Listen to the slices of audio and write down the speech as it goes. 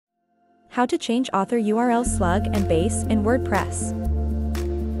How to change author URL slug and base in WordPress.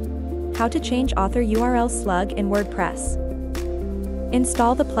 How to change author URL slug in WordPress.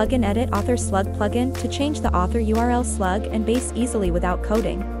 Install the plugin Edit Author Slug plugin to change the author URL slug and base easily without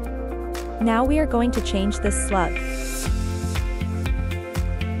coding. Now we are going to change this slug.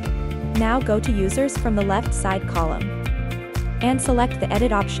 Now go to Users from the left side column and select the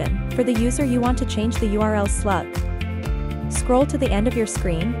Edit option for the user you want to change the URL slug. Scroll to the end of your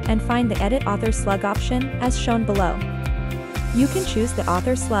screen and find the Edit Author Slug option as shown below. You can choose the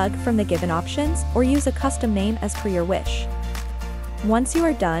author slug from the given options or use a custom name as per your wish. Once you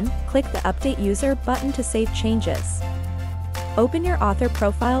are done, click the Update User button to save changes. Open your author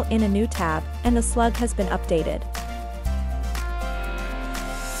profile in a new tab, and the slug has been updated.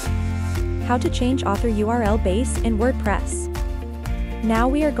 How to change author URL base in WordPress. Now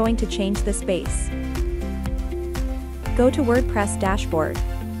we are going to change this base. Go to WordPress dashboard,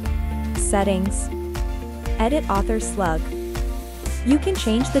 Settings, Edit Author Slug. You can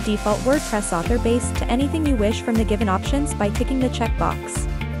change the default WordPress author base to anything you wish from the given options by ticking the checkbox.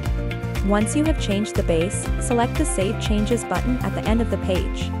 Once you have changed the base, select the Save Changes button at the end of the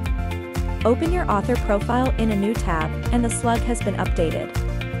page. Open your author profile in a new tab, and the slug has been updated.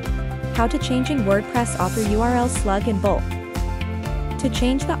 How to changing WordPress author URL slug in bulk. To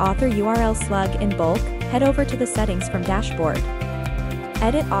change the author URL slug in bulk, head over to the Settings from Dashboard.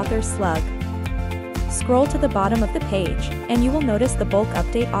 Edit Author Slug. Scroll to the bottom of the page, and you will notice the Bulk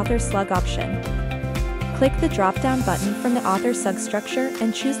Update Author Slug option. Click the drop-down button from the author substructure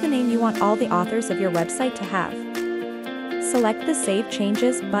and choose the name you want all the authors of your website to have. Select the Save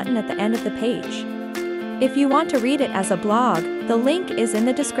Changes button at the end of the page. If you want to read it as a blog, the link is in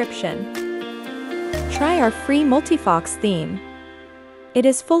the description. Try our free Multifox theme. It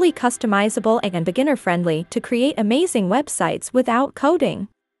is fully customizable and beginner-friendly to create amazing websites without coding.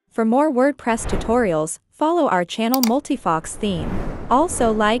 For more WordPress tutorials, follow our channel Multifox theme. Also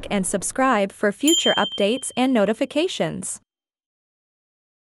like and subscribe for future updates and notifications.